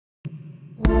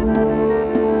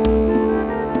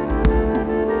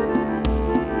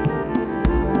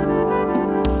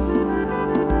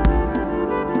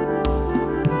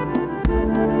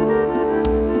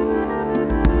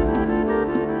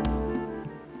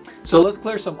So let's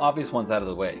clear some obvious ones out of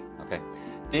the way. Okay,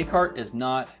 Descartes is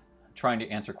not trying to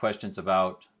answer questions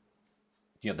about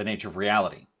the nature of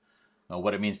reality,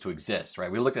 what it means to exist. Right?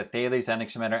 We looked at Thales,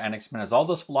 Anaximenes, all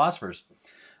those philosophers,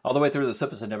 all the way through the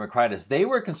Leucippus and Democritus. They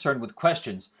were concerned with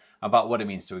questions about what it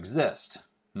means to exist.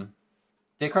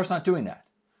 Descartes not doing that.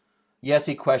 Yes,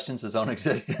 he questions his own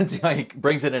existence. He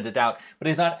brings it into doubt, but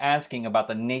he's not asking about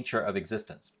the nature of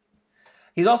existence.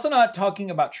 He's also not talking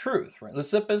about truth, right?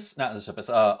 Gorgias and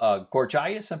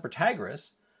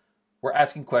Protagoras were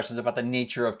asking questions about the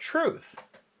nature of truth.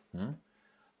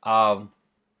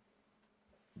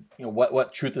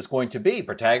 What truth is going to be?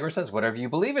 Protagoras says, whatever you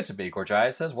believe it to be.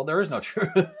 Gorgias says, well, there is no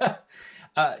truth.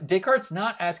 Descartes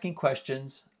not asking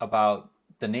questions about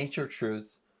the nature of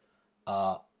truth,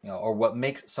 or what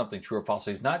makes something true or false.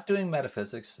 He's not doing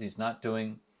metaphysics. He's not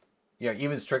doing,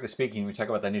 even strictly speaking, we talk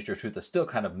about the nature of truth, that's still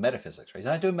kind of metaphysics, right? He's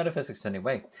not doing metaphysics in any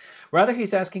way. Rather,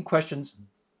 he's asking questions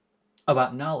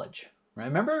about knowledge, right?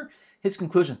 Remember his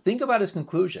conclusion. Think about his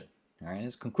conclusion, right?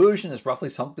 His conclusion is roughly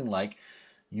something like,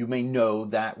 you may know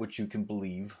that which you can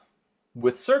believe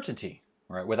with certainty,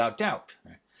 right? Without doubt,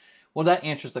 right? Well, that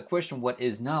answers the question, what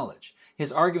is knowledge?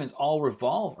 His arguments all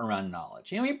revolve around knowledge.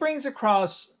 He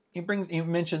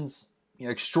mentions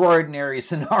extraordinary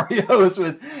scenarios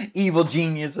with evil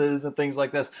geniuses and things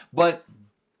like this, but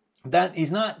that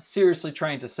he's not seriously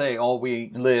trying to say, oh, we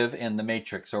live in the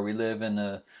Matrix or we live in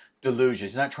a delusion.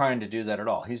 He's not trying to do that at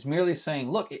all. He's merely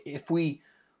saying, look, if we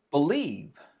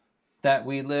believe that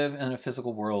we live in a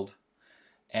physical world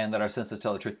and that our senses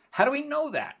tell the truth, how do we know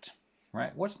that?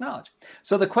 Right? What's knowledge?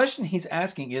 So the question he's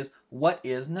asking is, what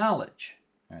is knowledge?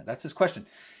 Right, that's his question.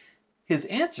 His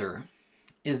answer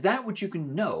is that which you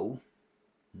can know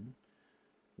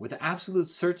with absolute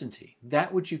certainty,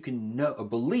 that which you can know or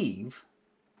believe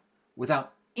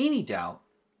without any doubt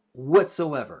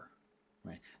whatsoever.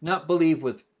 Right? Not believe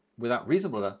without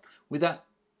reasonable doubt, without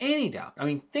any doubt. I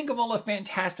mean, think of all the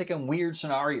fantastic and weird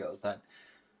scenarios that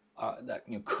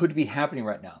could be happening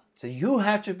right now. So you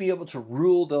have to be able to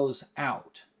rule those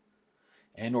out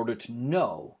in order to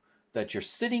know that you're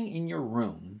sitting in your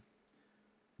room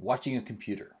watching a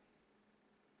computer,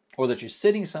 or that you're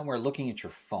sitting somewhere looking at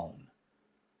your phone.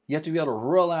 You have to be able to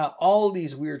rule out all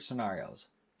these weird scenarios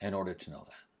in order to know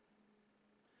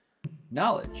that.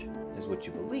 Knowledge is what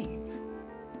you believe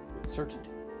with certainty.